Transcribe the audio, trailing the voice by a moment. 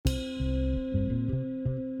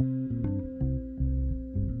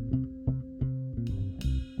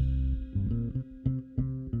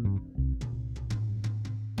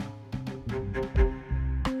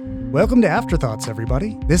Welcome to Afterthoughts,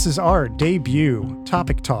 everybody. This is our debut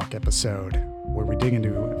Topic Talk episode, where we dig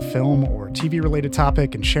into a film or TV-related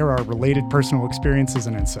topic and share our related personal experiences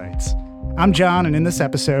and insights. I'm John, and in this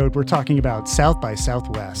episode, we're talking about South by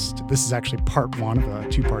Southwest. This is actually part one of a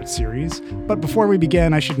two-part series. But before we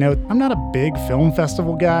begin, I should note, I'm not a big film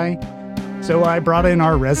festival guy, so I brought in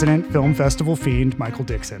our resident film festival fiend, Michael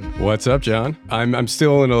Dixon. What's up, John? I'm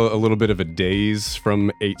still in a little bit of a daze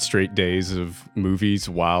from 8 straight days of movies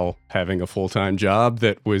while having a full-time job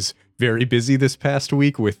that was very busy this past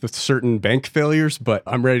week with certain bank failures, but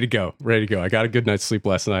I'm ready to go. I got a good night's sleep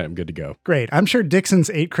last night. I'm good to go. Great. I'm sure Dixon's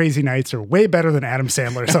 8 Crazy Nights are way better than Adam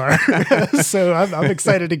Sandler's are. So I'm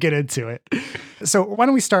excited to get into it. So why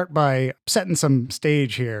don't we start by setting some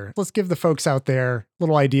stage here? Let's give the folks out there a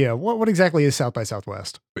little idea. What exactly is South by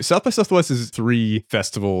Southwest? South by Southwest is 3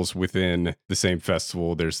 festivals within the same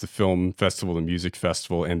festival. There's the film festival, the music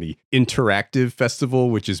festival, and the interactive festival,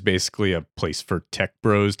 which is basically a place for tech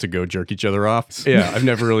bros to go jerk each other off. Yeah, I've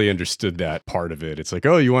never really understood that part of it. It's like,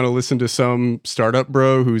 oh, you want to listen to some startup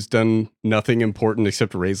bro who's done nothing important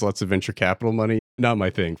except raise lots of venture capital money? Not my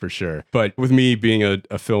thing for sure. But with me being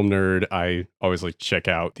a film nerd, I always like to check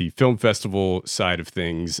out the film festival side of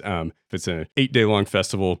things. If it's an 8-day-long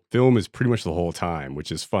festival, film is pretty much the whole time,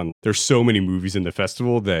 which is fun. There's so many movies in the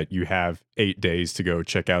festival that you have 8 days to go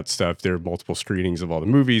check out stuff. There are multiple screenings of all the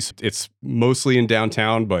movies. It's mostly in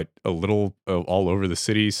downtown, but a little all over the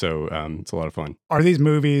city. So it's a lot of fun. Are these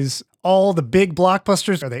movies all the big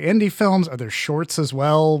blockbusters? Are they indie films? Are there shorts as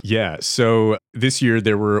well? Yeah. So this year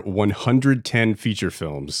there were 110 feature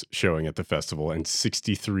films showing at the festival and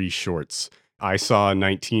 63 shorts. I saw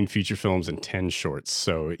 19 feature films and 10 shorts.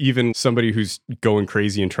 So even somebody who's going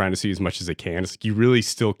crazy and trying to see as much as they can, it's like you really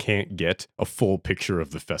still can't get a full picture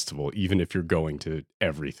of the festival, even if you're going to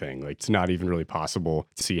everything. Like it's not even really possible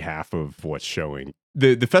to see half of what's showing.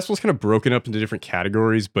 The festival's kind of broken up into different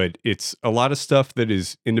categories, but it's a lot of stuff that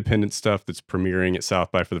is independent stuff that's premiering at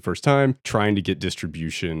South by for the first time, trying to get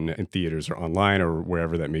distribution in theaters or online or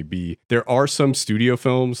wherever that may be. There are some studio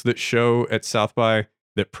films that show at South by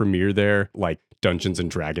that premiere there, like Dungeons and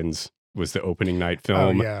Dragons was the opening night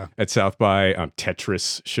film at South by.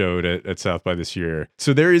 Tetris showed at South by this year.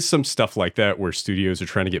 So there is some stuff like that where studios are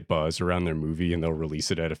trying to get buzz around their movie and they'll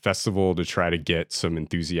release it at a festival to try to get some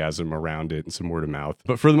enthusiasm around it and some word of mouth.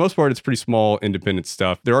 But for the most part, it's pretty small independent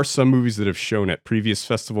stuff. There are some movies that have shown at previous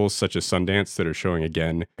festivals, such as Sundance, that are showing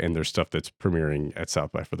again, and there's stuff that's premiering at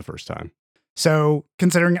South by for the first time. So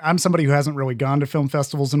considering I'm somebody who hasn't really gone to film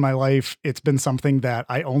festivals in my life, it's been something that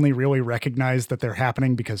I only really recognize that they're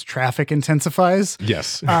happening because traffic intensifies.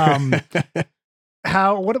 Yes.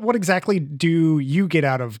 What exactly do you get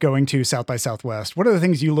out of going to South by Southwest? What are the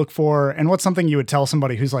things you look for? And what's something you would tell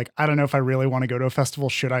somebody who's like, I don't know if I really want to go to a festival,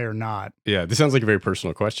 should I or not? Yeah, this sounds like a very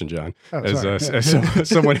personal question, John. As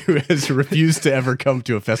someone who has refused to ever come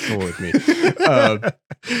to a festival with me.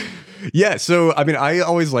 Yeah, so I mean, I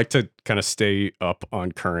always like to kind of stay up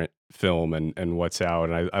on current film and what's out.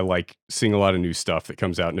 And I like seeing a lot of new stuff that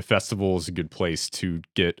comes out. And a festival is a good place to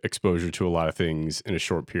get exposure to a lot of things in a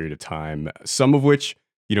short period of time. Some of which,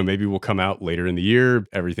 maybe will come out later in the year.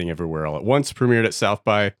 Everything Everywhere All at Once premiered at South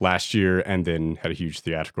by last year and then had a huge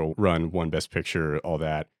theatrical run, won Best Picture, all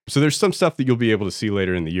that. So there's some stuff that you'll be able to see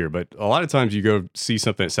later in the year, but a lot of times you go see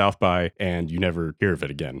something at South by and you never hear of it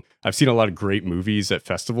again. I've seen a lot of great movies at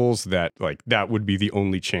festivals that would be the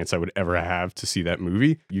only chance I would ever have to see that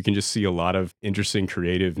movie. You can just see a lot of interesting,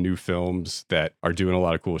 creative new films that are doing a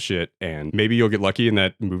lot of cool shit. And maybe you'll get lucky and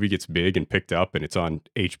that movie gets big and picked up and it's on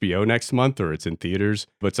HBO next month or it's in theaters,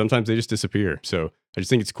 but sometimes they just disappear. So I just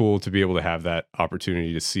think it's cool to be able to have that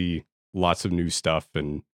opportunity to see lots of new stuff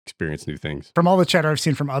and experience new things. From all the chatter I've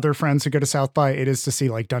seen from other friends who go to South by, it is to see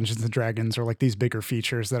like Dungeons and Dragons or like these bigger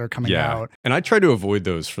features that are coming out. And I try to avoid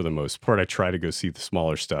those for the most part. I try to go see the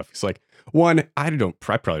smaller stuff. It's like, one, I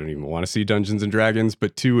probably don't even want to see Dungeons and Dragons,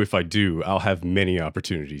 but 2, if I do, I'll have many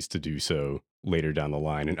opportunities to do so later down the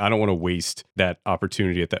line. And I don't want to waste that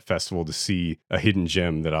opportunity at that festival to see a hidden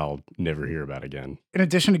gem that I'll never hear about again. In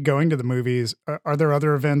addition to going to the movies, are there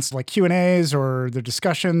other events like Q&As or the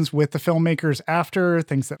discussions with the filmmakers after,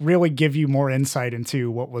 things that really give you more insight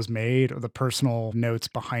into what was made or the personal notes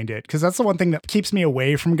behind it? Because that's the one thing that keeps me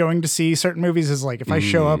away from going to see certain movies is like, if I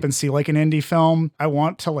show up and see like an indie film, I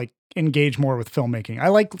want to like engage more with filmmaking. I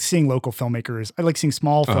like seeing local filmmakers. I like seeing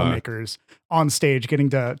small filmmakers on stage getting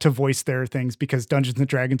to voice their things because Dungeons and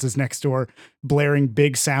Dragons is next door blaring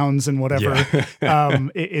big sounds and whatever. Yeah.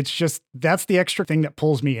 It's just, that's the extra thing that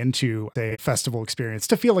pulls me into a festival experience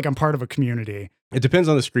to feel like I'm part of a community. It depends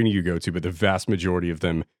on the screening you go to, but the vast majority of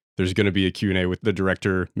them There's going to be a Q&A with the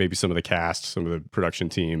director, maybe some of the cast, some of the production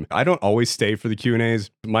team. I don't always stay for the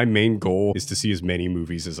Q&As. My main goal is to see as many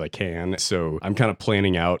movies as I can. So I'm kind of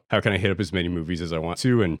planning out how can I hit up as many movies as I want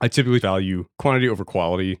to. And I typically value quantity over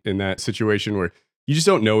quality in that situation where you just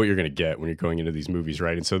don't know what you're going to get when you're going into these movies,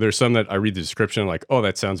 right? And so there's some that I read the description like, oh,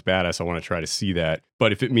 that sounds badass. I want to try to see that.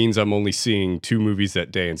 But if it means I'm only seeing 2 movies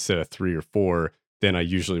that day instead of 3 or 4, then I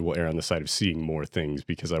usually will err on the side of seeing more things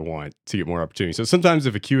because I want to get more opportunities. So sometimes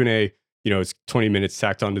if a Q&A, it's 20 minutes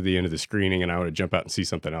tacked onto the end of the screening and I want to jump out and see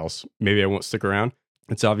something else, maybe I won't stick around.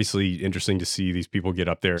 It's obviously interesting to see these people get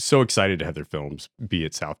up there, so excited to have their films be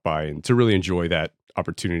at South by and to really enjoy that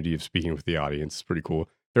opportunity of speaking with the audience. It's pretty cool.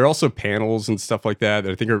 There are also panels and stuff like that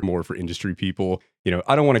I think are more for industry people.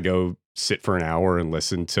 I don't want to go sit for an hour and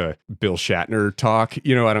listen to Bill Shatner talk.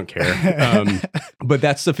 I don't care. But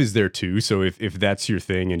that stuff is there too. So if that's your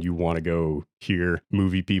thing and you want to go hear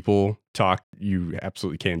movie people talk, you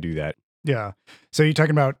absolutely can do that. Yeah. So you're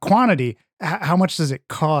talking about quantity. How much does it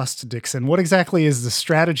cost, Dixon? What exactly is the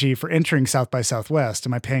strategy for entering South by Southwest?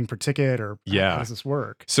 Am I paying per ticket or how does this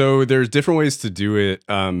work? So there's different ways to do it.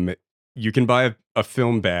 You can buy a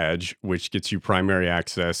film badge, which gets you primary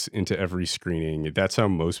access into every screening. That's how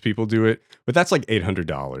most people do it. But that's like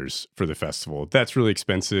 $800 for the festival. That's really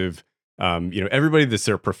expensive. Everybody that's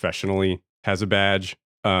there professionally has a badge.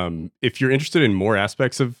 If you're interested in more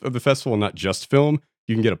aspects of the festival, not just film,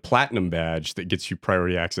 you can get a platinum badge that gets you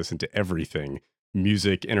priority access into everything.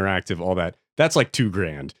 Music, interactive, all that. That's like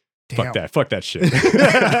 $2,000. Damn. Fuck that shit.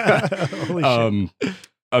 Holy shit.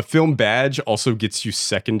 A film badge also gets you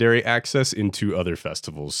secondary access into other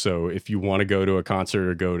festivals. So if you want to go to a concert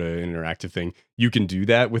or go to an interactive thing, you can do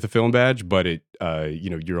that with a film badge, but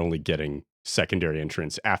you're only getting secondary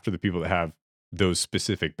entrance after the people that have those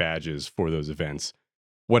specific badges for those events.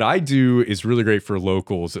 What I do is really great for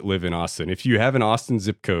locals that live in Austin. If you have an Austin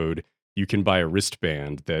zip code, you can buy a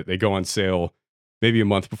wristband that they go on sale maybe a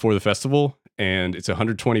month before the festival, and it's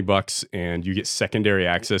 $120 and you get secondary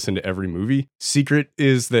access into every movie. Secret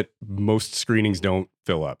is that most screenings don't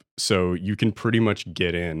fill up, so you can pretty much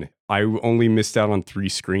get in. I only missed out on 3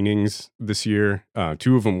 screenings this year.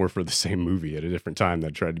 2 of them were for the same movie at a different time that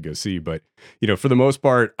I tried to go see, but for the most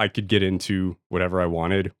part, I could get into whatever I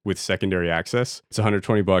wanted with secondary access. It's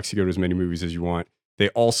 $120. You go to as many movies as you want. They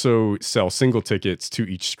also sell single tickets to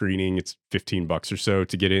each screening. It's $15 or so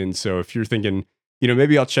to get in. So if you're thinking,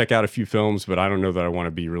 maybe I'll check out a few films, but I don't know that I want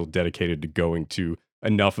to be real dedicated to going to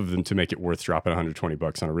enough of them to make it worth dropping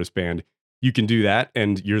 $120 on a wristband, you can do that.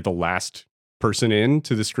 And you're the last person in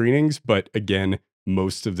to the screenings. But again,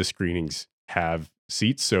 most of the screenings have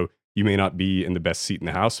seats. So you may not be in the best seat in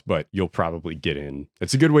the house, but you'll probably get in.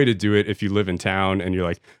 It's a good way to do it if you live in town and you're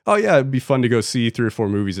like, oh yeah, it'd be fun to go see 3 or 4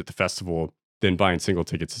 movies at the festival. Then buying single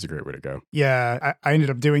tickets is a great way to go. Yeah, I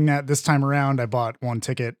ended up doing that this time around. I bought 1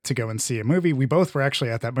 ticket to go and see a movie. We both were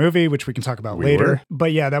actually at that movie, which we can talk about later.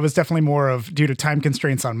 But yeah, that was definitely more of due to time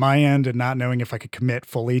constraints on my end and not knowing if I could commit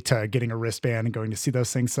fully to getting a wristband and going to see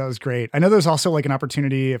those things. So that was great. I know there's also like an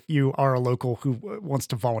opportunity if you are a local who wants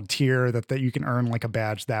to volunteer that you can earn like a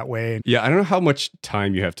badge that way. Yeah, I don't know how much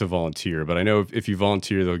time you have to volunteer, but I know if you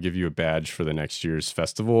volunteer, they'll give you a badge for the next year's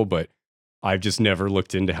festival. But I've just never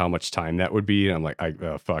looked into how much time that would be. And I'm like,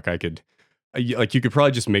 I could, you could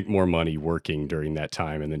probably just make more money working during that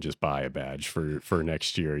time and then just buy a badge for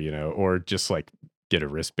next year, or just like get a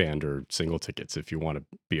wristband or single tickets if you want to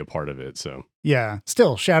be a part of it. So yeah,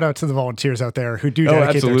 still shout out to the volunteers out there who do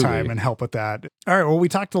dedicate their time and help with that. All right. Well, we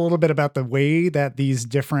talked a little bit about the way that these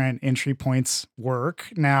different entry points work.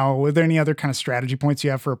 Now, are there any other kind of strategy points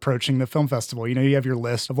you have for approaching the film festival? You have your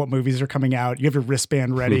list of what movies are coming out. You have your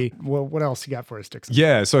wristband ready. Well, what else you got for us, Dixon?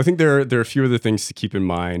 Yeah. So I think there are a few other things to keep in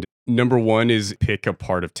mind. Number one is pick a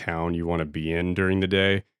part of town you want to be in during the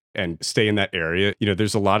day and stay in that area.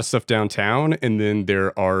 There's a lot of stuff downtown, and then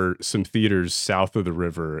there are some theaters south of the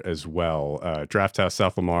river as well. Draft House,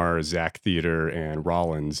 South Lamar, Zach Theater, and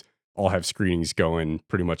Rollins all have screenings going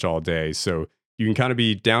pretty much all day. So you can kind of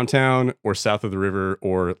be downtown or south of the river,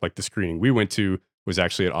 or like the screening we went to was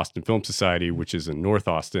actually at Austin Film Society, which is in North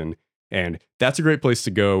Austin. And that's a great place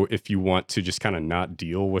to go if you want to just kind of not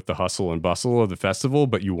deal with the hustle and bustle of the festival,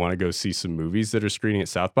 but you want to go see some movies that are screening at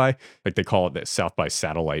South by. Like they call it that South by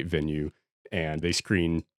satellite venue, and they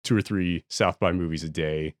screen 2 or 3 South by movies a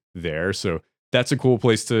day there. So that's a cool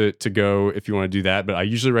place to go if you want to do that. But I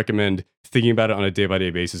usually recommend thinking about it on a day-by-day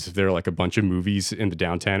basis. If there are like a bunch of movies in the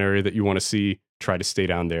downtown area that you want to see, try to stay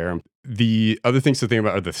down there. The other things to think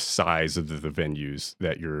about are the size of the venues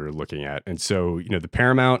that you're looking at. And so, the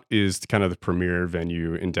Paramount is kind of the premier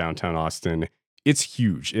venue in downtown Austin. It's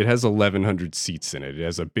huge. It has 1,100 seats in it. It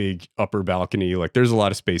has a big upper balcony. Like there's a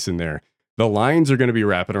lot of space in there. The lines are going to be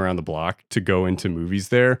wrapping around the block to go into movies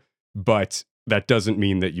there, but that doesn't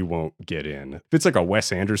mean that you won't get in. If it's like a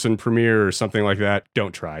Wes Anderson premiere or something like that,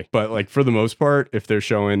 don't try. But like for the most part, if they're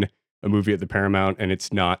showing a movie at the Paramount and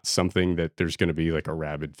it's not something that there's going to be like a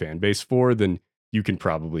rabid fan base for, then you can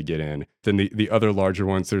probably get in. Then the other larger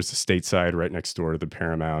ones, there's the Stateside right next door to the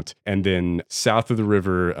Paramount. And then south of the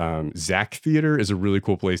river, Zach Theater is a really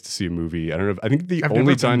cool place to see a movie. I don't know. I think the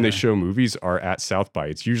only time they show movies are at South by.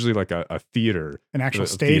 It's usually like a theater. An actual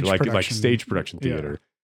stage theater, production. like stage production theater.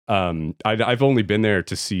 I've only been there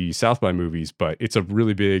to see South by movies, but it's a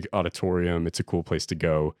really big auditorium. It's a cool place to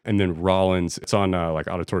go. And then Rollins, it's on like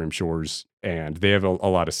Auditorium Shores, and they have a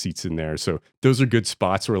lot of seats in there. So those are good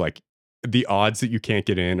spots where like the odds that you can't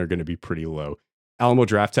get in are going to be pretty low. Alamo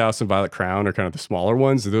Drafthouse and Violet Crown are kind of the smaller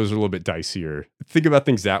ones. Those are a little bit dicier. Think about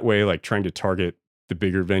things that way, like trying to target the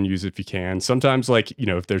bigger venues if you can. Sometimes, like, you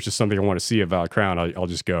know, if there's just something I want to see at Violet Crown, I'll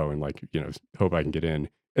just go and like, you know, hope I can get in.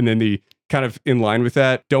 And then the kind of in line with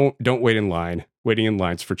that, don't wait in line. Waiting in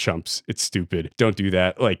lines for chumps. It's stupid. Don't do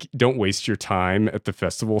that. Like, don't waste your time at the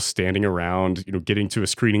festival standing around, you know, getting to a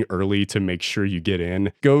screening early to make sure you get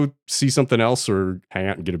in. Go see something else or hang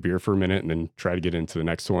out and get a beer for a minute and then try to get into the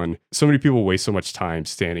next one. So many people waste so much time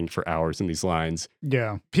standing for hours in these lines.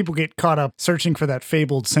 Yeah. People get caught up searching for that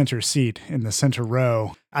fabled center seat in the center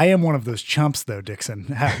row. I am one of those chumps, though, Dixon.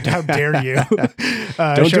 How dare you?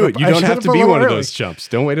 Don't do it. You don't have to be one of those chumps.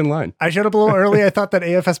 Don't wait in line. I showed up a little early. I thought that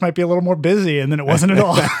AFS might be a little more busy, and then it wasn't at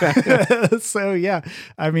all. So, yeah,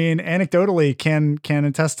 I mean, anecdotally, can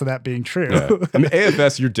attest to that being true. Yeah. I mean,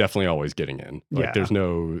 AFS, you're definitely always getting in. Like, Yeah. there's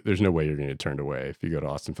no way you're going to get turned away if you go to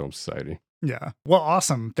Austin Film Society. Yeah. Well,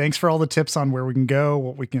 awesome. Thanks for all the tips on where we can go,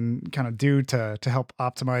 what we can kind of do to help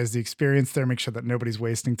optimize the experience there, make sure that nobody's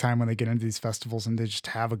wasting time when they get into these festivals and they just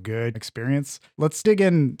have a good experience. Let's dig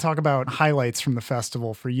in, talk about highlights from the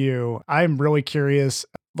festival for you. I'm really curious.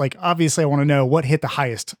 Like, obviously, I want to know what hit the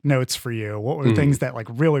highest notes for you. What were things that like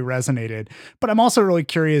really resonated? But I'm also really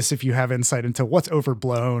curious if you have insight into what's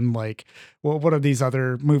overblown. Like, what are these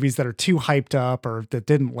other movies that are too hyped up or that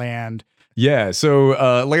didn't land? Yeah, so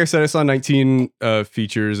like I said, I saw 19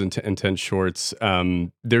 features and 10 shorts.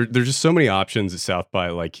 There's just so many options at South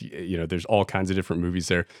by. Like, you know, there's all kinds of different movies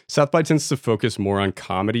there. South by tends to focus more on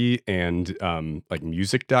comedy and like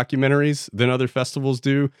music documentaries than other festivals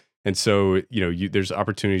do. And so, you know, there's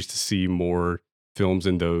opportunities to see more films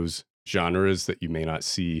in those genres that you may not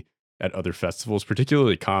see at other festivals,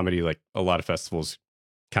 particularly comedy. Like a lot of festivals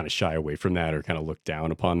kind of shy away from that or kind of look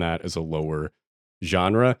down upon that as a lower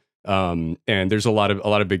genre. And there's a lot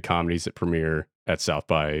of big comedies that premiere at South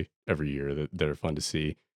by every year that are fun to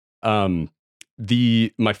see.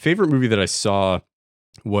 My favorite movie that I saw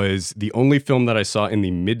was the only film that I saw in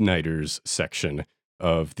the Midnighters section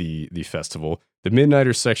of the festival. The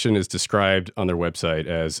Midnighters section is described on their website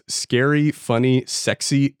as scary, funny,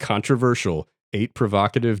 sexy, controversial, 8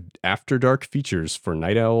 provocative after dark features for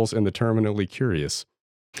night owls and the terminally curious.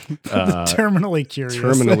 Terminally curious.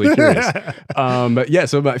 Terminally curious. Yeah,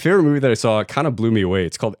 so my favorite movie that I saw kind of blew me away.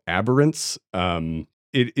 It's called Aberrance.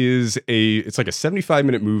 It's like a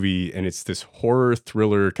 75-minute movie, and it's this horror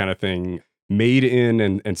thriller kind of thing made in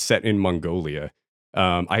and set in Mongolia.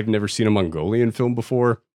 I've never seen a Mongolian film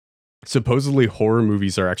before. Supposedly, horror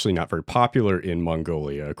movies are actually not very popular in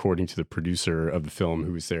Mongolia, according to the producer of the film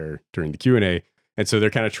who was there during the Q&A. And so they're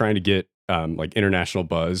kind of trying to get like international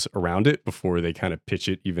buzz around it before they kind of pitch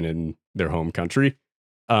it even in their home country,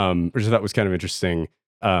 which I thought was kind of interesting.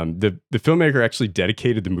 The filmmaker actually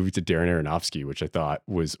dedicated the movie to Darren Aronofsky, which I thought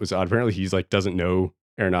was odd. Apparently he's like doesn't know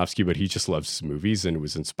Aronofsky, but he just loves his movies and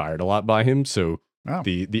was inspired a lot by him. So wow.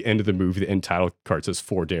 The end of the movie, the end title card says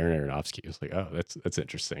for Darren Aronofsky. It's like, oh, that's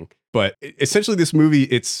interesting. But essentially this movie,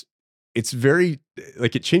 it's very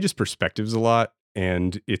like it changes perspectives a lot.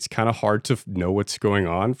 And it's kind of hard to know what's going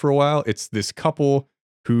on for a while. It's this couple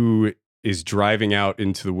who is driving out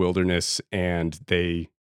into the wilderness and they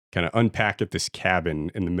kind of unpack at this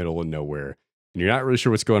cabin in the middle of nowhere. And you're not really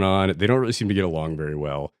sure what's going on. They don't really seem to get along very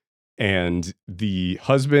well. And the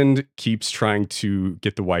husband keeps trying to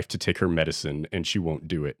get the wife to take her medicine and she won't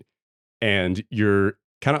do it. And you're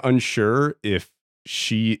kind of unsure if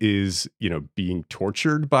she is, you know, being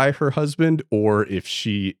tortured by her husband or if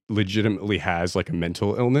she legitimately has like a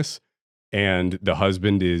mental illness and the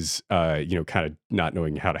husband is, you know, kind of not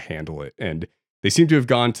knowing how to handle it. And they seem to have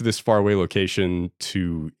gone to this faraway location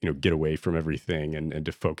to, you know, get away from everything and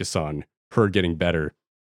to focus on her getting better.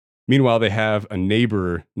 Meanwhile, they have a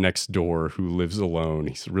neighbor next door who lives alone.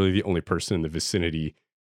 He's really the only person in the vicinity.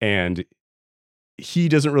 And he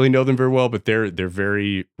doesn't really know them very well, but they're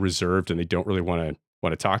very reserved and they don't really want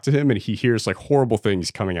to talk to him. And he hears like horrible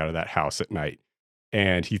things coming out of that house at night.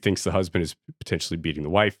 And he thinks the husband is potentially beating the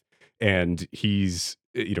wife. And he's,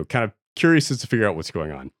 kind of curious as to figure out what's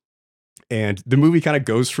going on. And the movie kind of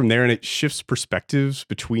goes from there and it shifts perspectives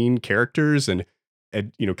between characters and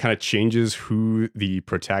kind of changes who the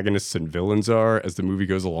protagonists and villains are as the movie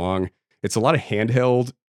goes along. It's a lot of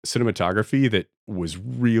handheld cinematography that was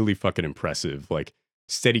really fucking impressive. Like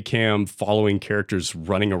steady cam following characters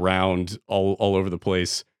running around all over the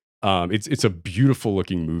place. It's a beautiful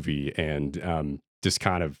looking movie and just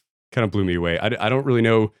kind of blew me away. I don't really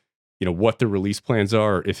know, what the release plans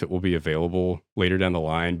are, or if it will be available later down the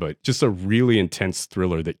line, but just a really intense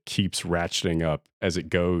thriller that keeps ratcheting up as it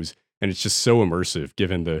goes. And it's just so immersive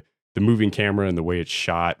given the moving camera and the way it's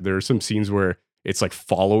shot. There are some scenes where it's like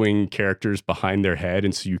following characters behind their head.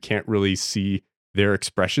 And so you can't really see their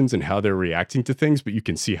expressions and how they're reacting to things, but you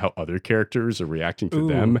can see how other characters are reacting to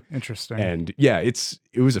them. Interesting. And yeah, it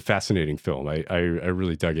was a fascinating film. I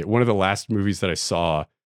really dug it. One of the last movies that I saw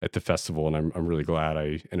at the festival, and I'm really glad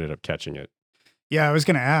I ended up catching it. Yeah, I was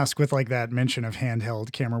going to ask with like that mention of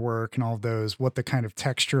handheld camera work and all of those, what the kind of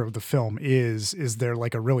texture of the film is. Is there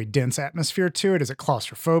like a really dense atmosphere to it? Is it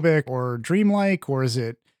claustrophobic or dreamlike, or is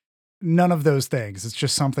it none of those things? It's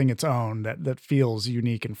just something its own that feels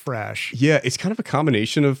unique and fresh. Yeah, it's kind of a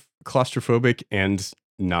combination of claustrophobic and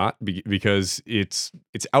not because it's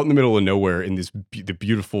out in the middle of nowhere in the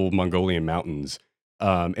beautiful Mongolian mountains.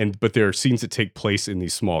 But there are scenes that take place in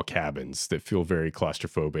these small cabins that feel very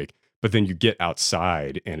claustrophobic. But then you get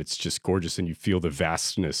outside and it's just gorgeous and you feel the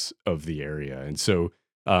vastness of the area. And so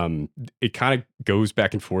it kind of goes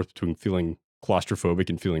back and forth between feeling claustrophobic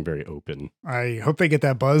and feeling very open. I hope they get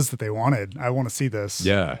that buzz that they wanted. I want to see this.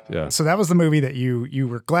 Yeah. So that was the movie that you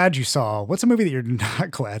were glad you saw. What's a movie that you're not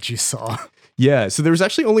glad you saw? Yeah, so there was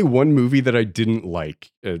actually only one movie that I didn't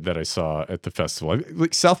like that I saw at the festival.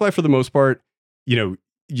 Like South by, for the most part,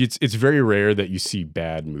 it's very rare that you see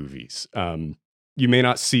bad movies. You may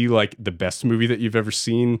not see like the best movie that you've ever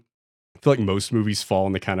seen. I feel like most movies fall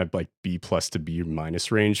in the kind of like B+ to B-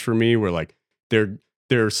 range for me, where like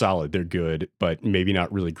they're solid, they're good, but maybe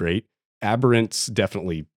not really great. Aberrance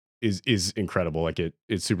definitely is incredible. Like it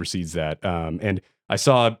supersedes that. And I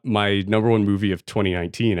saw my number one movie of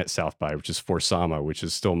 2019 at South by, which is For Sama, which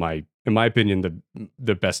is still in my opinion,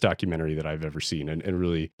 the best documentary that I've ever seen and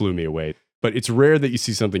really blew me away. But it's rare that you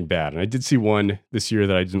see something bad. And I did see one this year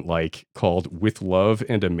that I didn't like called With Love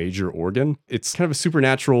and a Major Organ. It's kind of a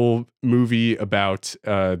supernatural movie about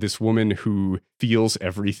this woman who feels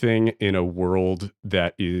everything in a world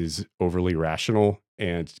that is overly rational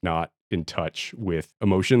and not in touch with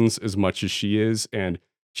emotions as much as she is. And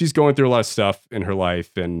she's going through a lot of stuff in her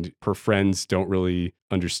life, and her friends don't really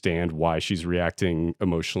understand why she's reacting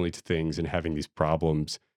emotionally to things and having these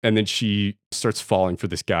problems. And then she starts falling for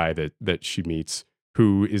this guy that she meets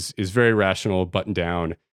who is very rational, buttoned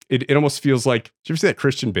down. It almost feels like, did you ever see that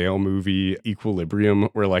Christian Bale movie, Equilibrium,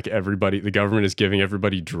 where like the government is giving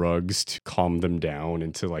everybody drugs to calm them down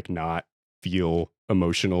and to like not feel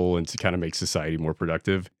emotional and to kind of make society more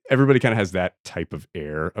productive. Everybody kind of has that type of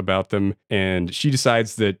air about them. And she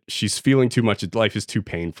decides that she's feeling too much. Life is too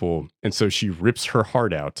painful. And so she rips her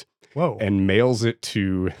heart out. Whoa. And mails it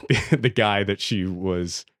to the guy that she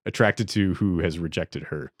was attracted to who has rejected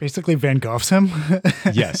her. Basically Van Gogh's him?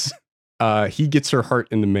 Yes. He gets her heart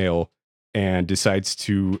in the mail and decides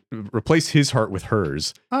to replace his heart with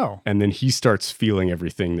hers. Oh. And then he starts feeling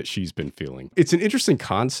everything that she's been feeling. It's an interesting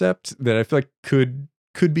concept that I feel like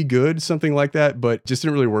could be good, something like that, but just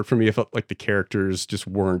didn't really work for me. I felt like the characters just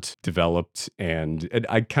weren't developed, and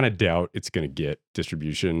I kind of doubt it's going to get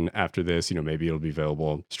distribution after this. Maybe it'll be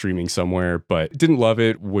available streaming somewhere, but didn't love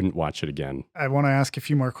it, wouldn't watch it again. I want to ask a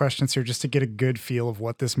few more questions here just to get a good feel of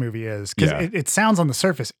what this movie is, because it sounds on the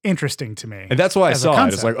surface interesting to me. And that's why I saw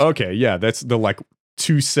it. It's like, okay, yeah, that's the like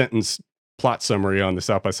 2-sentence plot summary on the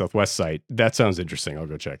South by Southwest site. That sounds interesting. I'll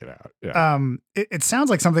go check it out. Yeah. It sounds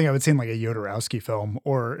like something I would see in like a Jodorowsky film,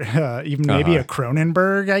 or even maybe a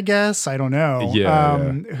Cronenberg, I guess. I don't know.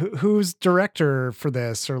 Yeah. Who's director for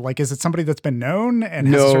this? Or like, is it somebody that's been known and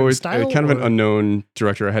has a certain style? Kind of an unknown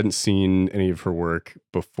director. I hadn't seen any of her work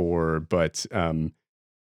before, but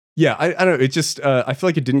yeah, I don't know. It just, I feel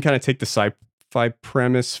like it didn't kind of take the sci-fi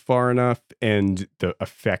premise far enough, and the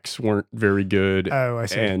effects weren't very good. Oh, I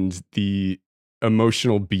see. And the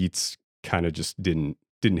emotional beats kind of just didn't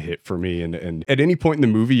hit for me. And at any point in the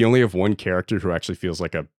movie, you only have one character who actually feels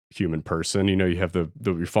like a human person. You know, you have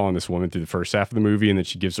you're following this woman through the first half of the movie, and then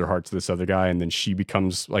she gives her heart to this other guy, and then she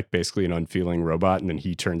becomes like basically an unfeeling robot, and then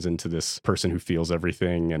he turns into this person who feels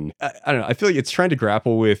everything. And I don't know, I feel like it's trying to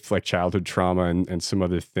grapple with like childhood trauma and some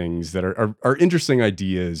other things that are interesting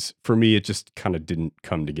ideas. For me, it just kind of didn't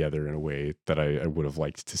come together in a way that I would have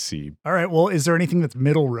liked to see. All right, well, is there anything that's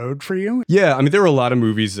middle road for you? Yeah, I mean, there were a lot of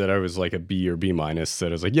movies that I was like a B or B minus that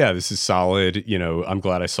I was like, yeah, this is solid. You know, I'm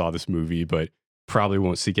glad I saw this movie, but probably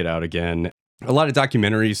won't seek it out again. A lot of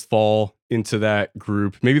documentaries fall into that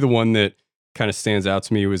group. Maybe the one that kind of stands out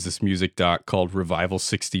to me was this music doc called Revival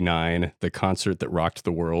 69, the concert that rocked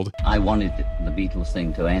the world. I wanted the Beatles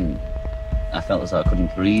thing to end. I felt as though I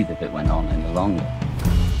couldn't breathe if it went on any longer.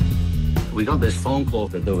 We got this phone call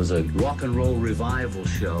that there was a rock and roll revival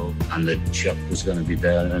show, and that Chuck was going to be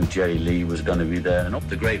there, and Jerry Lee was going to be there, and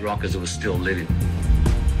the great rockers who were still living.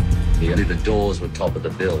 The Doors were top of the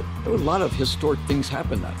bill. There were a lot of historic things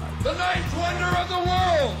happened that night. The ninth wonder of the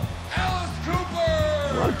world, Alice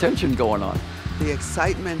Cooper! A lot of tension going on. The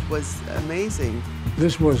excitement was amazing.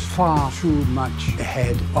 This was far too much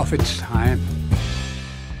ahead of its time.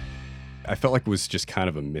 I felt like it was just kind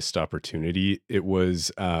of a missed opportunity. It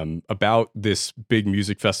was about this big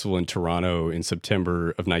music festival in Toronto in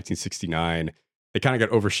September of 1969. It kind of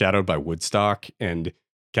got overshadowed by Woodstock, and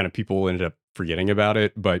kind of people ended up forgetting about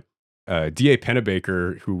it. But D.A.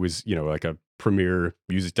 Pennebaker, who was, you know, like a premier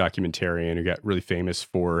music documentarian who got really famous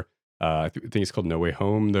for, I think it's called No Way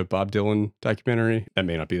Home, the Bob Dylan documentary. That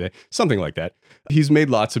may not be that. Something like that. He's made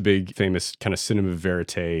lots of big, famous kind of cinema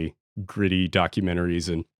verite, gritty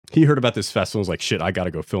documentaries. And he heard about this festival and was like, shit, I got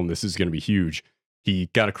to go film this. This is going to be huge. He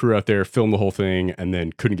got a crew out there, filmed the whole thing, and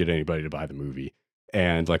then couldn't get anybody to buy the movie.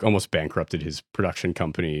 And like almost bankrupted his production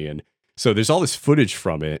company. And so there's all this footage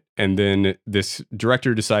from it. And then this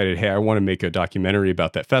director decided, hey, I want to make a documentary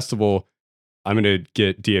about that festival. I'm going to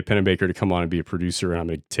get D.A. Pennebaker to come on and be a producer, and I'm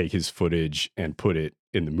going to take his footage and put it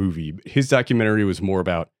in the movie. His documentary was more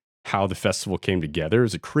about how the festival came together. It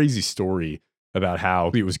was a crazy story about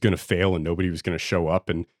how it was going to fail and nobody was going to show up,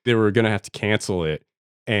 and they were going to have to cancel it.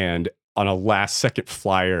 And on a last second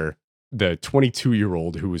flyer, the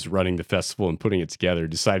 22-year-old who was running the festival and putting it together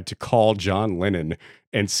decided to call John Lennon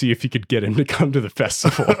and see if he could get him to come to the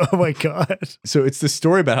festival. Oh my God. So it's the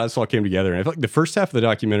story about how this all came together. And I feel like the first half of the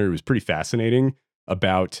documentary was pretty fascinating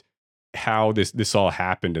about how this all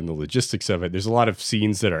happened and the logistics of it. There's a lot of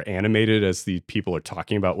scenes that are animated as the people are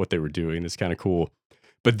talking about what they were doing. That's kind of cool.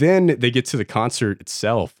 But then they get to the concert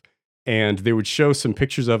itself, and they would show some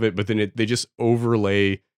pictures of it, but then they just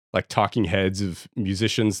overlay like talking heads of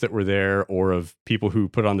musicians that were there or of people who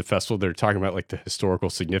put on the festival that are talking about like the historical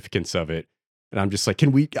significance of it. And I'm just like,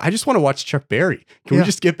 I just want to watch Chuck Berry. Can we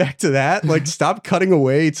just get back to that? Like, stop cutting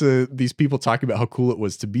away to these people talking about how cool it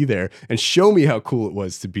was to be there and show me how cool it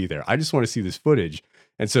was to be there. I just want to see this footage.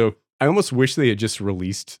 And so I almost wish they had just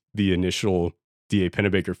released the initial D.A.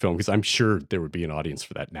 Pennebaker film, because I'm sure there would be an audience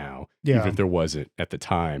for that now, even if there wasn't at the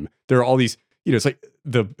time. There are all these, you know, it's like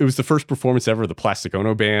it was the first performance ever of the Plastic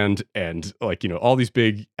Ono Band, and like, you know, all these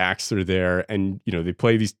big acts that are there, and, you know, they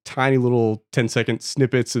play these tiny little 10-second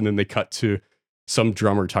snippets, and then they cut to some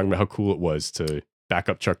drummer talking about how cool it was to back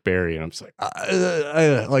up Chuck Berry, and I'm just like,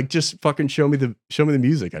 like, just fucking show me the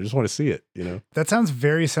music. I just want to see it, you know. That sounds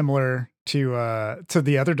very similar to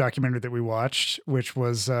the other documentary that we watched, which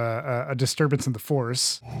was A Disturbance in the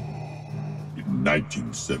Force. In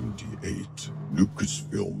 1978,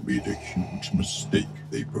 Lucasfilm made a huge mistake.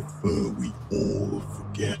 They prefer we all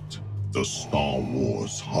forget. The Star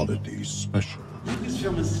Wars Holiday Special.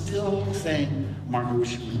 Lucasfilm is still saying, Mark, we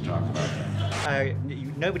shouldn't talk about that.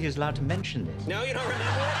 Nobody is allowed to mention this. No, you don't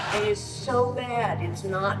remember? It is so bad, it's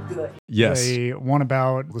not good. Yes. They one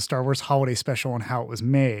about the Star Wars Holiday Special and how it was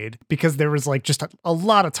made, because there was like just a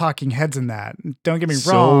lot of talking heads in that. Don't get me wrong.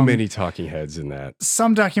 So many talking heads in that.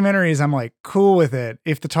 Some documentaries, I'm like, cool with it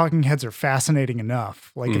if the talking heads are fascinating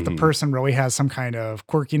enough. Like if the person really has some kind of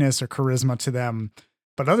quirkiness or charisma to them.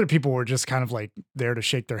 But other people were just kind of like there to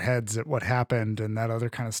shake their heads at what happened and that other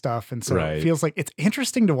kind of stuff. And so it feels like it's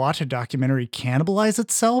interesting to watch a documentary cannibalize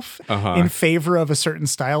itself in favor of a certain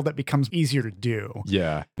style that becomes easier to do.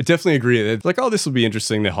 Yeah, I definitely agree. It's like, oh, this will be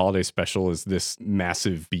interesting. The holiday special is this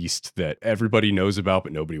massive beast that everybody knows about,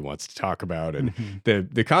 but nobody wants to talk about. And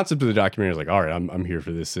the concept of the documentary is like, all right, I'm here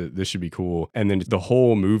for this. This should be cool. And then the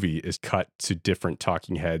whole movie is cut to different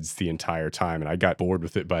talking heads the entire time. And I got bored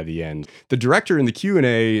with it by the end. The director in the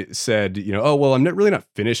Q&A said, you know, oh, well, I'm really not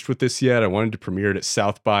finished with this yet. I wanted to premiere it at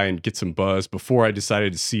South by and get some buzz before I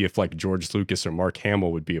decided to see if like George Lucas or Mark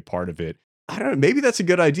Hamill would be a part of it. I don't know. Maybe that's a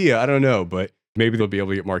good idea. I don't know. But Maybe they'll be able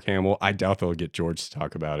to get Mark Hamill. I doubt they'll get George to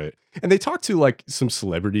talk about it. And they talked to like some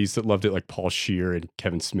celebrities that loved it, like Paul Scheer and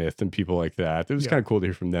Kevin Smith and people like that. It was kind of cool to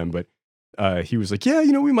hear from them. But he was like, yeah,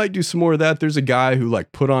 we might do some more of that. There's a guy who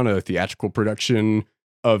like put on a theatrical production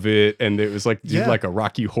of it. And it was like, did like a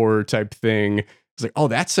Rocky Horror type thing. It's like, oh,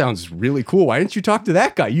 that sounds really cool. Why didn't you talk to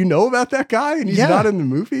that guy? You know about that guy and he's not in the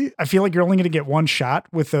movie? I feel like you're only going to get one shot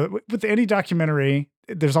with any documentary.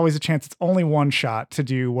 There's always a chance it's only one shot to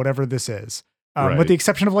do whatever this is. With the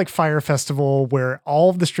exception of like Fire Festival, where all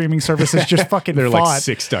of the streaming services just fucking there are like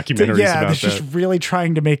 6 documentaries about that. Just really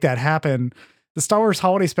trying to make that happen. The Star Wars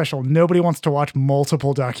Holiday Special, nobody wants to watch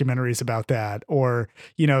multiple documentaries about that. Or,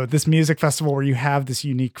 this music festival where you have this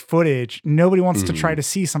unique footage. Nobody wants to try to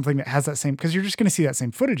see something that has that same, because you're just going to see that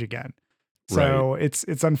same footage again. So it's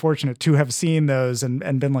unfortunate to have seen those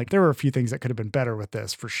and been like, there were a few things that could have been better with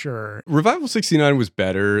this for sure. Revival 69 was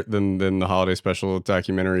better than the Holiday Special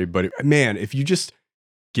documentary. But man, if you just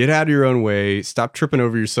get out of your own way, stop tripping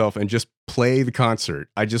over yourself and just play the concert.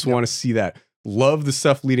 I just want to see that. Love the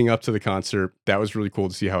stuff leading up to the concert. That was really cool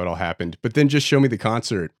to see how it all happened. But then just show me the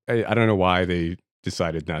concert. I don't know why they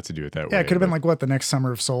decided not to do it that way. Yeah, it could have been like the next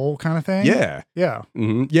Summer of Soul kind of thing. Yeah. Yeah.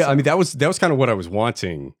 Mm-hmm. Yeah, so. I mean, that was kind of what I was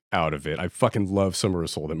wanting out of it. I fucking love Summer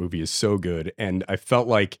of Soul. That movie is so good. And I felt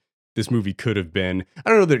like this movie could have been,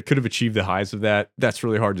 I don't know that it could have achieved the highs of that. That's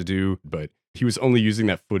really hard to do. But he was only using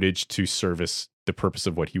that footage to service the purpose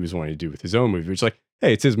of what he was wanting to do with his own movie. Which like,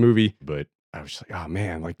 hey, it's his movie. But I was just like, oh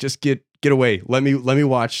man, like just get away. Let me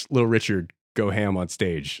watch Little Richard go ham on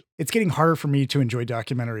stage. It's getting harder for me to enjoy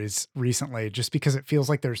documentaries recently just because it feels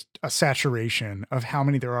like there's a saturation of how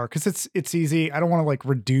many there are. Cause it's easy. I don't want to like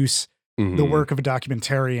reduce the work of a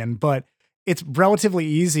documentarian, but it's relatively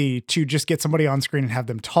easy to just get somebody on screen and have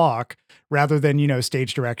them talk rather than,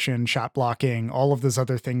 stage direction, shot blocking, all of those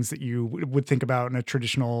other things that you would think about in a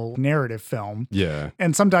traditional narrative film. Yeah.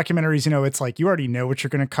 And some documentaries, it's like you already know what you're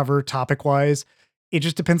going to cover topic wise. It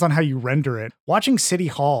just depends on how you render it. Watching City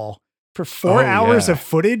Hall for 4 hours of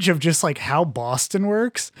footage of just like how Boston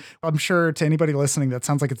works. I'm sure to anybody listening, that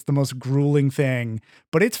sounds like it's the most grueling thing,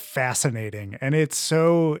 but it's fascinating. And it's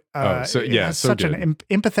so, it has such an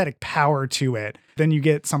empathetic power to it. Then you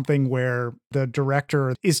get something where the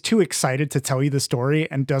director is too excited to tell you the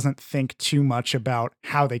story and doesn't think too much about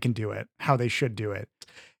how they can do it, how they should do it.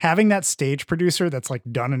 Having that stage producer that's like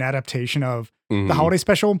done an adaptation of the Holiday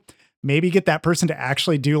Special, maybe get that person to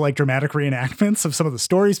actually do like dramatic reenactments of some of the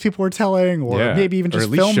stories people were telling, or maybe even just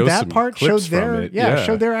film that part, show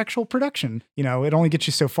their actual production. It only gets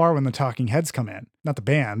you so far when the talking heads come in, not the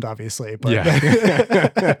band, obviously, but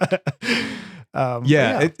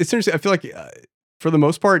it's interesting. I feel like for the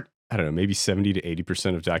most part, I don't know, maybe 70 to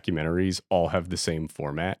 80% of documentaries all have the same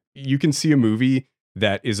format. You can see a movie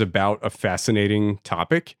that is about a fascinating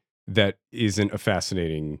topic that isn't a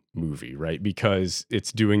fascinating movie, right? Because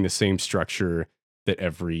it's doing the same structure that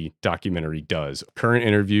every documentary does. Current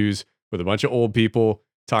interviews with a bunch of old people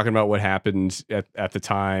talking about what happened at the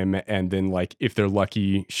time. And then like, if they're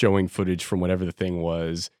lucky, showing footage from whatever the thing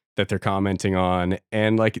was that they're commenting on.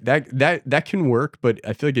 And like that can work, but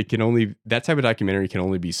I feel like that type of documentary can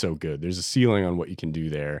only be so good. There's a ceiling on what you can do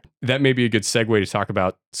there. That may be a good segue to talk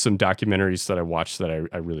about some documentaries that I watched that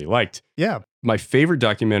I really liked. Yeah. My favorite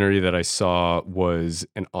documentary that I saw was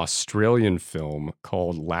an Australian film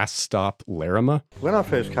called Last Stop Larrimah. When I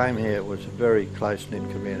first came here, it was a very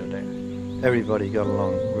close-knit community. Everybody got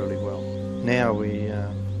along really well. Now we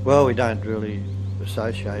don't really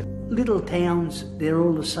associate. Little towns, they're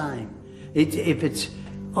all the same. If it's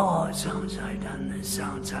so-and-so done this,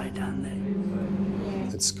 so-and-so done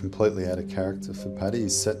that. It's completely out of character for Paddy.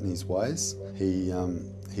 He's set in his ways. He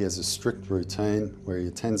has a strict routine where he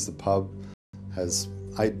attends the pub, has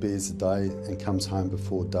 8 beers a day and comes home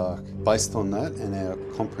before dark. Based on that and our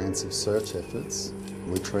comprehensive search efforts,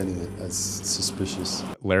 we're treating it as suspicious.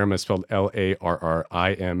 Larrimah is spelled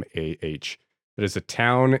Larrimah. It is a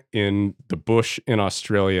town in the bush in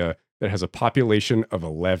Australia that has a population of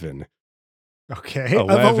 11. Okay.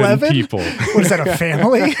 11 people. What is that, a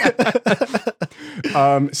family?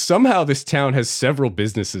 Somehow this town has several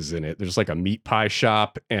businesses in it. There's like a meat pie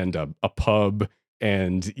shop and a pub.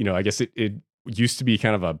 And, I guess it used to be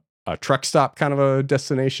kind of a truck stop kind of a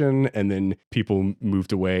destination. And then people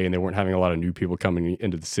moved away and they weren't having a lot of new people coming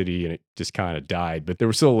into the city and it just kind of died. But there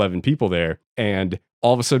were still 11 people there. And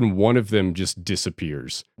all of a sudden, one of them just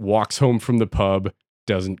disappears, walks home from the pub,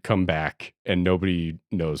 doesn't come back, and nobody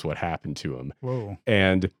knows what happened to him. Whoa.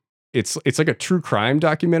 And it's like a true crime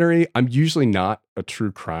documentary. I'm usually not a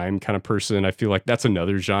true crime kind of person. I feel like that's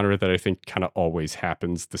another genre that I think kind of always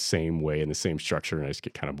happens the same way in the same structure, and I just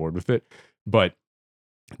get kind of bored with it. But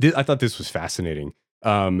I thought this was fascinating.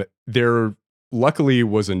 There luckily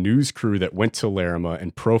was a news crew that went to Larrimah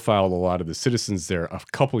and profiled a lot of the citizens there a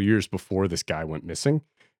couple years before this guy went missing.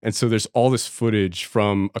 And so there's all this footage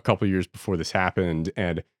from a couple years before this happened.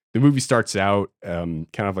 And the movie starts out kind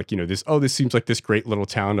of like, this seems like this great little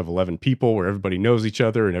town of 11 people where everybody knows each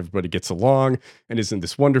other and everybody gets along. And isn't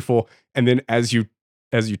this wonderful? And then as you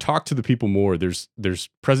talk to the people more, there's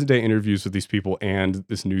present day interviews with these people and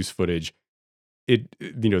this news footage.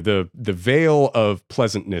 The veil of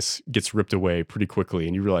pleasantness gets ripped away pretty quickly,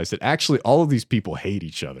 and you realize that actually all of these people hate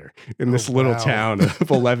each other in this little town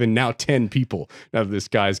of 11, now 10 people, now that this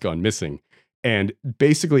guy's gone missing. And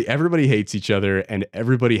basically everybody hates each other, and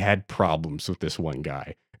everybody had problems with this one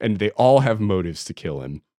guy, and they all have motives to kill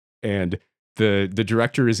him. And the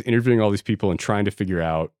director is interviewing all these people and trying to figure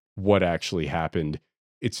out what actually happened.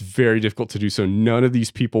 It's very difficult to do so. None of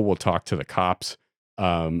these people will talk to the cops.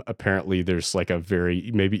 Apparently there's like a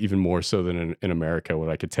maybe even more so than in America, what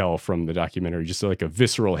I could tell from the documentary, just like a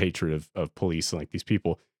visceral hatred of police. And like these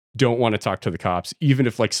people don't want to talk to the cops, even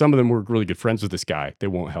if like some of them were really good friends with this guy, they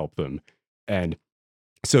won't help them. And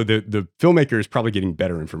so the filmmaker is probably getting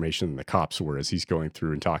better information than the cops were as he's going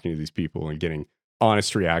through and talking to these people and getting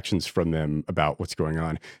honest reactions from them about what's going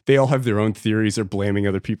on. They all have their own theories. They're blaming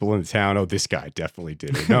other people in the town. Oh, this guy definitely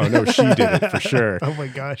did it. No, she did it for sure. Oh my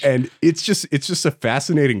gosh. And it's just a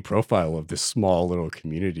fascinating profile of this small little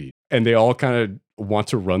community. And they all kind of want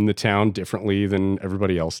to run the town differently than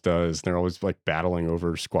everybody else does. They're always like battling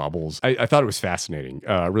over squabbles. I thought it was fascinating.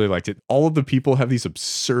 I really liked it. All of the people have these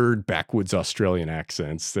absurd backwoods Australian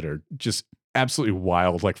accents that are just absolutely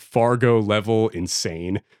wild, like Fargo level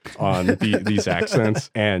insane on these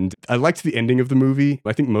accents. And I liked the ending of the movie.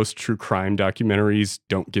 I think most true crime documentaries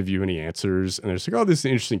don't give you any answers. And they're just like, oh, this is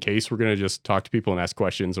an interesting case. We're going to just talk to people and ask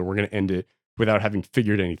questions, or we're going to end it without having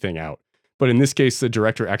figured anything out. But in this case, the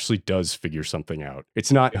director actually does figure something out.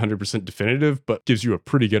 It's not 100% definitive, but gives you a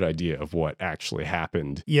pretty good idea of what actually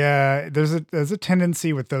happened. Yeah, there's a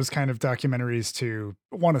tendency with those kind of documentaries to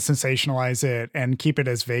want to sensationalize it and keep it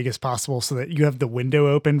as vague as possible so that you have the window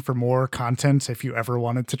open for more content if you ever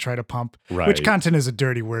wanted to try to pump, which content is a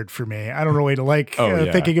dirty word for me. I don't really like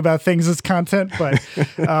thinking about things as content, but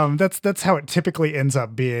that's how it typically ends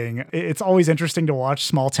up being. It's always interesting to watch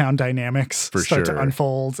small town dynamics start to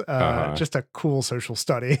unfold. Just a cool social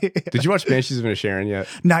study. Did you watch Banshees of Inisherin yet?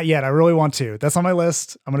 Not yet. I really want to. That's on my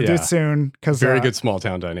list. I'm going to do it soon. Very good small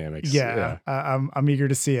town dynamics. I'm eager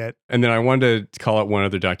to see it. And then I wanted to call out one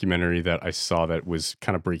other documentary that I saw that was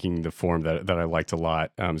kind of breaking the form that I liked a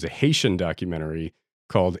lot. It was a Haitian documentary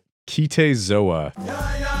called Kite Zo A.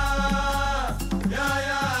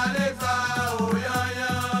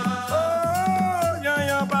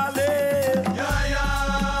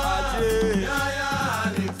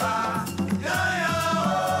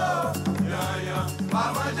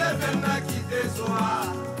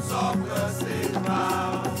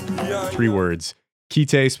 Three words.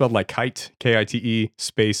 Kite, spelled like kite, K-I-T-E,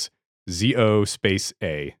 space, Z-O, space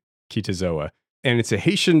A. Kite Zo A. And it's a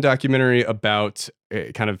Haitian documentary about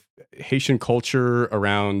kind of Haitian culture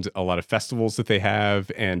around a lot of festivals that they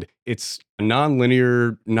have. And it's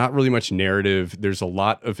non-linear, not really much narrative. There's a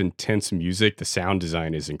lot of intense music. The sound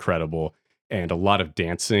design is incredible. And a lot of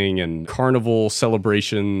dancing and carnival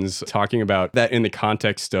celebrations, talking about that in the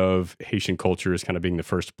context of Haitian culture as kind of being the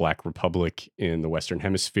first Black republic in the Western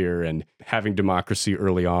Hemisphere and having democracy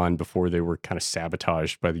early on before they were kind of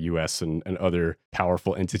sabotaged by the US and other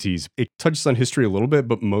powerful entities. It touches on history a little bit,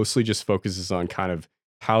 but mostly just focuses on kind of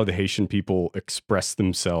how the Haitian people express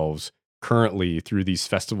themselves currently through these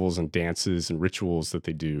festivals and dances and rituals that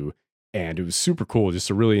they do. And it was super cool, just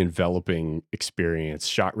a really enveloping experience,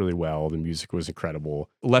 shot really well. The music was incredible.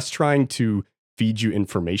 Less trying to feed you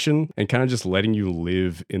information and kind of just letting you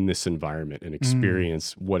live in this environment and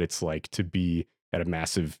experience what it's like to be at a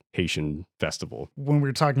massive Haitian festival. When we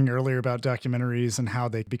were talking earlier about documentaries and how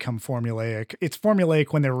they become formulaic, it's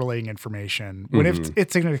formulaic when they're relaying information. When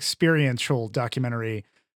it's an experiential documentary,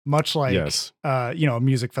 much like a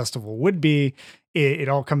music festival would be, it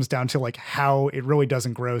all comes down to like how it really does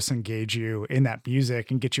engross and engage you in that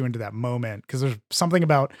music and get you into that moment. Because there's something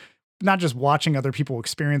about not just watching other people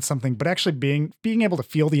experience something, but actually being able to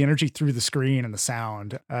feel the energy through the screen and the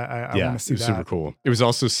sound. I want to see that. It was super cool. It was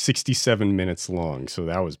also 67 minutes long, so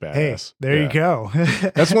that was badass. Hey, there you go.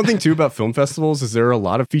 That's one thing too about film festivals is there are a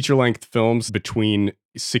lot of feature-length films between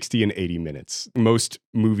 60 and 80 minutes. Most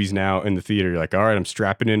movies now in the theater, you're like, all right, I'm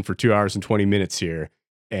strapping in for 2 hours and 20 minutes here.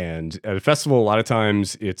 And at a festival, a lot of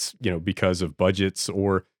times it's, because of budgets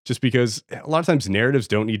or just because a lot of times narratives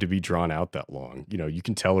don't need to be drawn out that long. You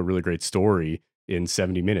can tell a really great story in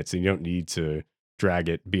 70 minutes and you don't need to drag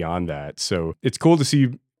it beyond that. So it's cool to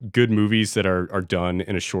see good movies that are done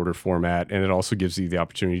in a shorter format, and it also gives you the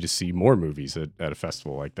opportunity to see more movies at a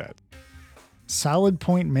festival like that. Solid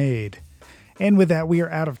point made. And with that, we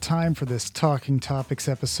are out of time for this Talking Topics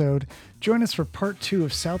episode. Join us for part 2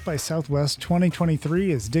 of South by Southwest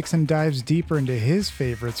 2023 as Dixon dives deeper into his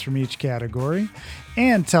favorites from each category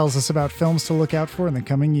and tells us about films to look out for in the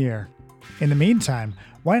coming year. In the meantime,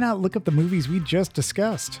 why not look up the movies we just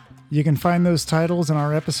discussed? You can find those titles in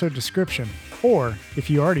our episode description, or if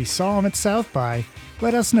you already saw them at South by,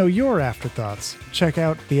 let us know your afterthoughts. Check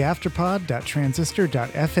out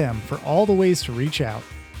theafterpod.transistor.fm for all the ways to reach out.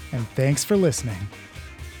 And thanks for listening.